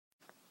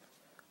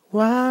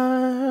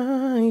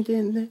Why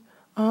did it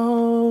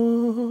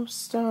all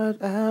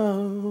start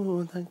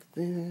out like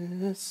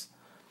this?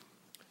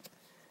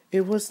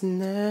 It was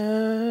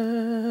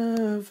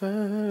never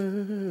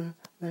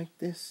like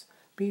this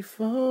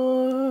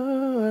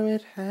before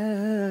it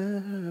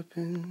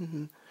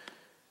happened.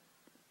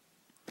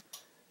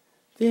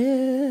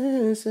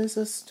 This is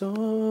a story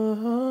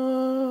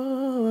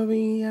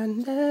I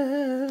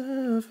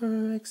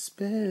never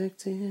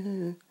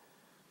expected.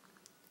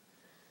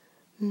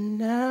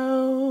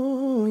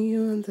 Now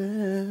you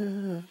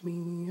left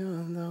me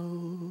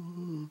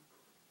alone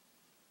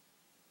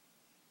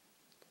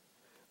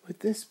with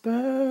this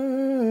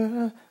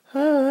burning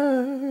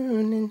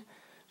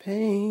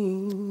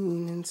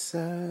pain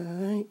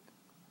inside.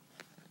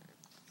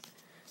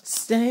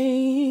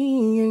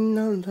 Staying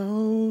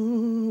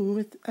alone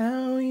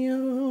without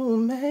you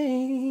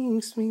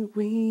makes me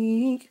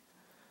weak.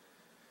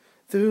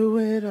 Through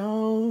it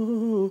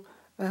all,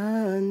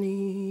 I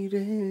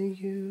needed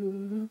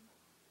you.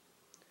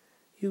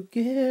 You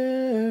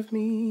give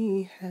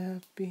me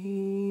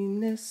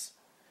happiness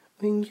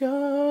when you're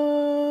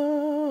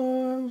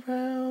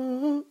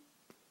around.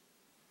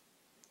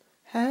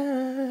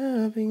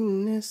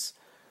 Happiness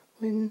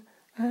when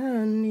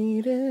I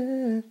need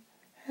it.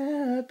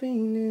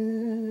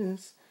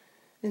 Happiness,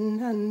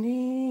 and I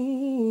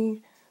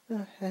need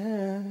the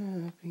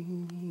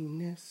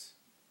happiness.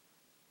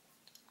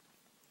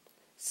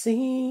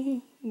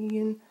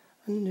 Seeing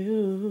a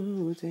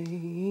new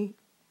day.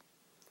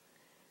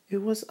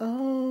 It was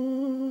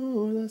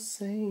all the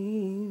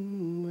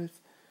same with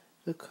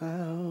the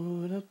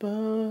cloud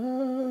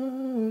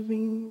above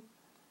me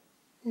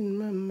in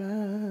my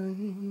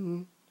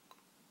mind.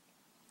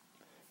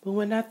 But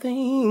when I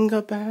think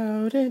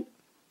about it,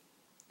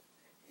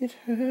 it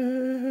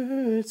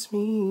hurts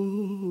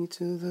me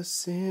to the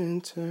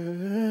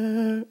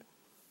center.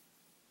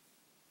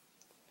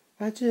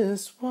 I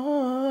just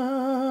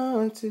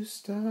want to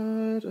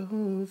start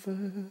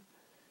over.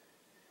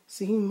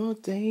 See more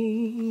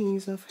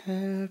days of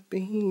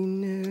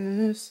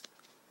happiness,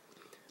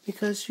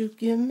 because you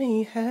give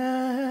me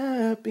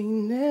happiness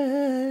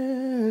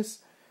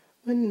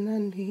when I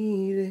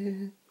need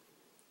it.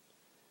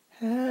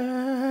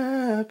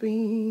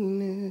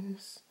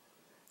 Happiness,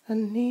 I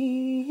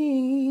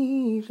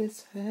need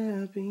this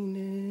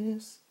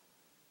happiness.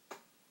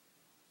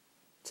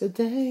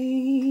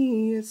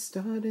 Today it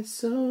started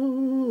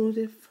so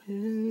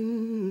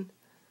different.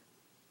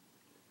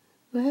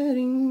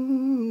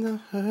 Letting the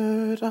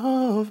hurt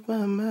off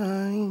my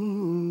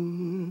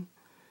mind.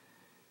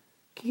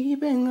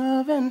 Keeping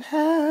love and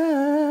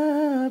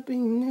happiness.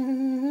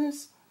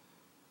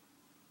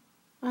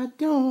 I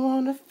don't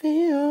want to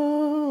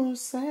feel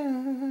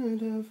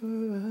sad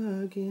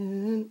ever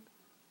again.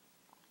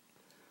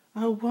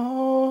 I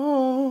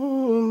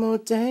want more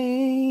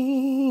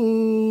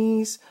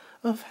days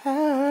of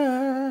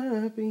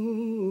happiness.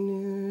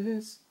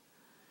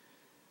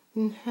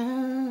 And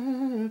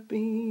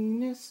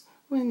happiness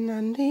when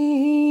I need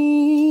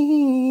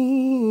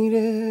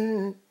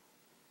it.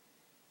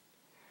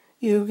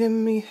 You give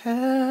me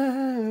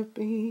happiness,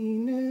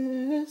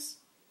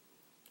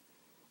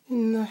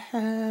 and the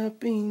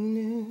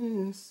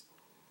happiness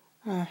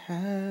I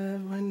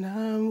have when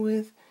I'm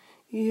with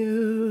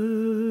you.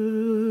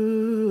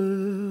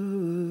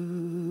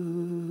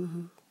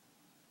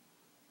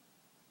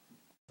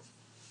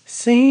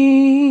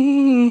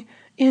 Seeing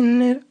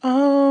it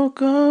all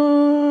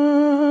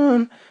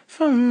gone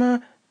from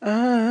my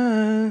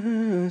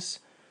eyes,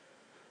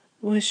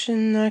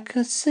 wishing I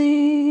could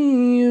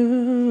see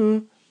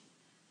you.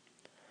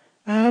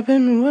 I've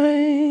been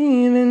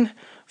waiting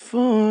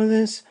for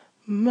this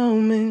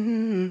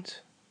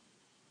moment.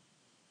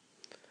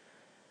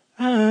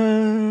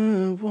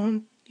 I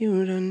want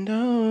you to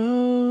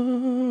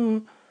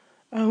know,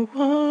 I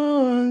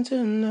want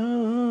to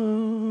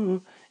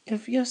know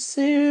if you're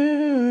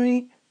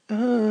serious.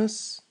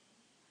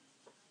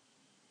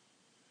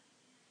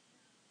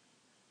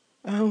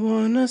 I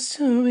want us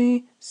to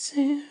be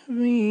serious.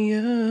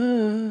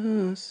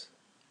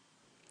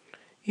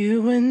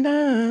 You and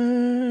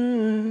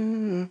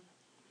I,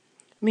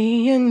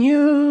 me and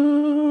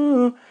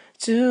you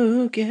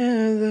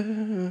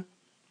together.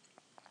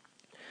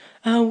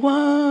 I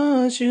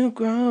watch you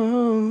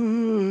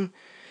grow,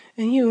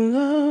 and you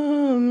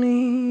love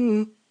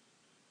me.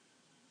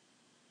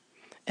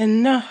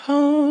 And I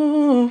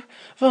hope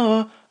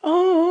for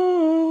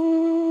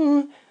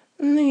only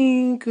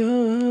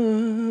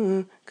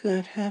good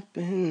could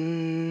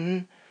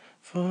happen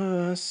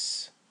for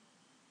us.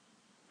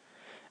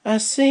 I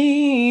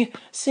see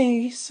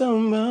so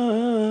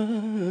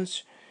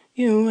much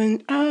you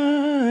and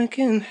I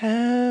can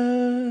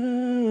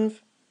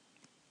have.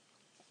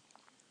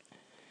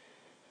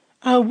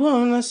 I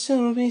want us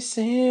to be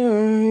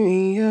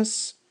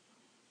serious.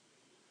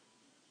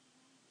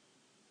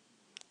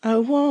 I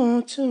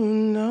want to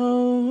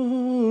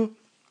know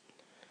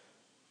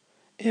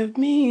if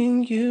me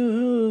and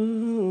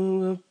you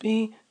will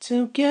be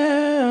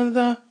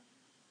together.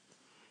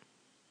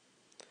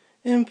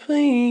 And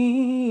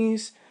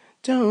please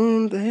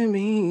don't let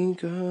me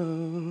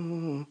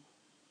go.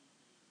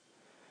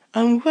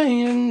 I'm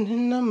waiting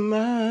in the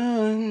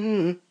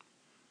mind.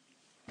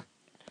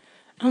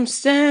 I'm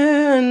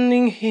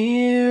standing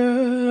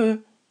here.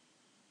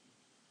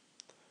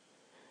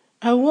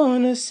 I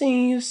wanna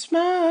see you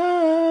smile.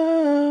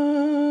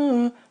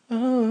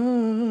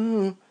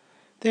 Oh,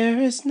 there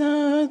is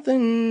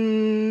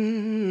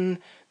nothing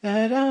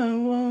that I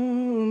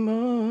want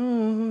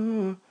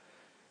more.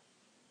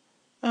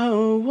 I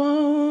want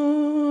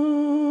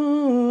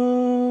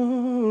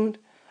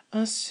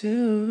us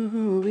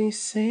to be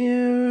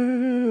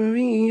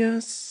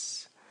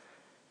serious,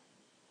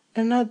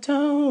 and I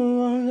don't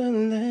wanna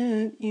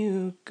let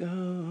you go.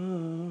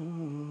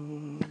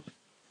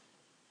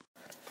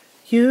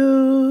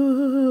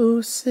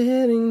 You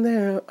sitting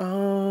there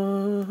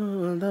all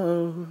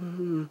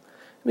alone,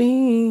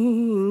 me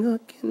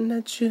looking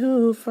at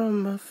you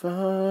from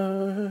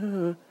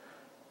afar,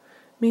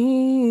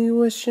 me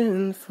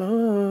wishing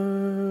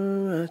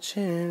for a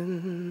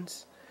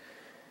chance.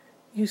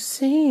 You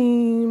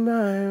see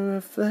my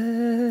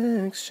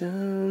reflection,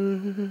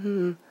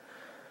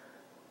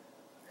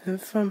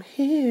 and from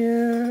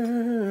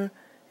here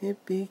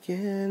it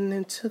began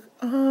and took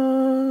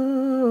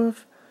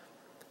off.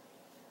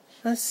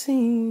 I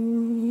see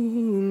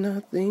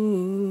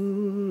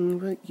nothing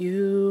but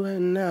you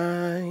and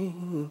I.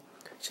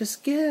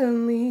 Just give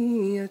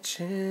me a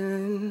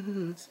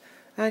chance.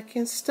 I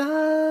can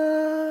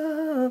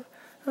stop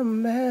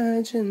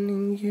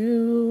imagining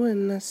you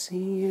when I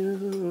see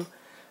you.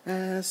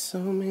 Ask so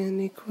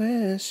many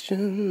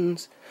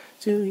questions.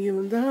 Do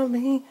you love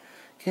me?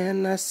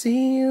 Can I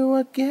see you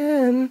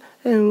again?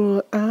 And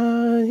will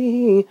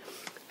I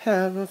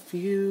have a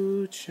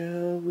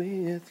future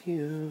with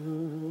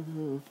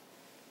you?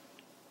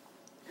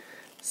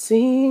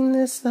 Seeing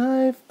this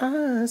life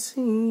I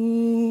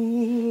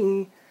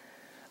see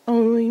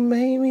only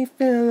made me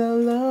feel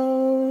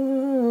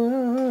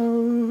alone.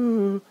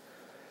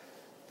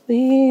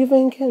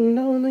 Leaving can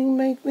only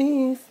make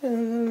me feel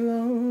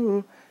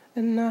alone.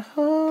 And I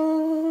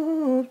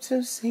hope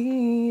to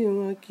see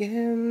you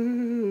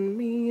again,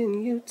 me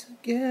and you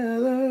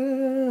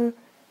together.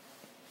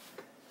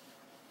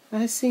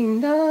 I see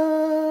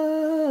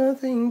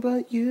nothing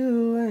but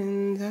you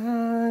and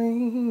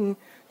I.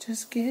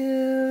 Just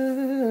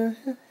give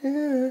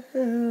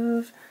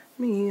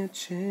me a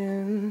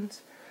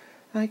chance.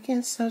 I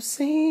can't stop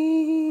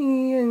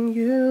seeing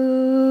you.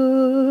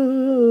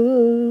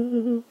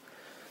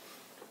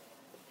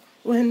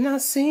 When I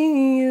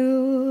see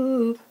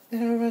you,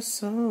 there are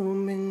so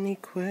many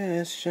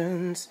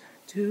questions.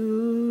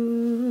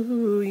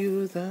 Do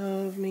you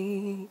love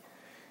me?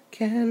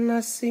 Can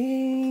I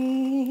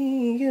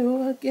see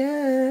you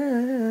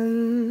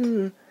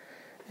again?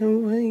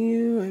 And will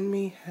you and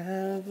me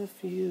have a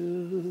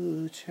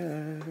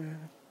future?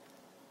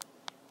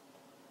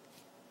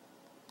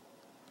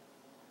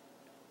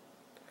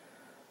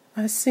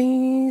 I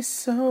see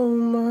so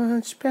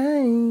much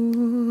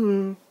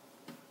pain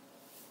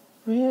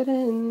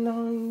written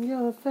on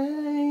your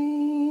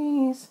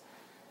face,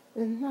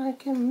 and I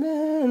can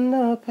mend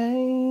the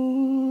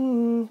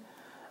pain.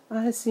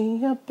 I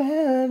see a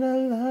better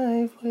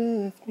life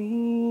with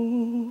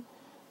me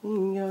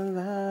in your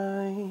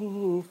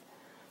life.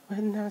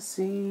 When I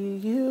see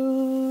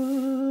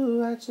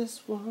you, I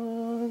just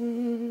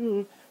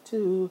want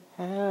to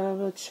have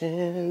a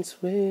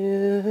chance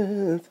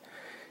with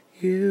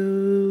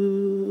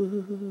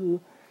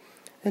you.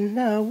 And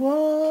I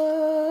want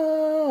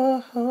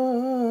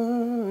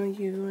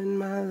you in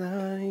my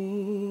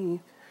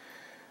life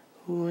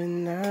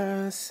when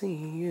I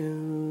see you.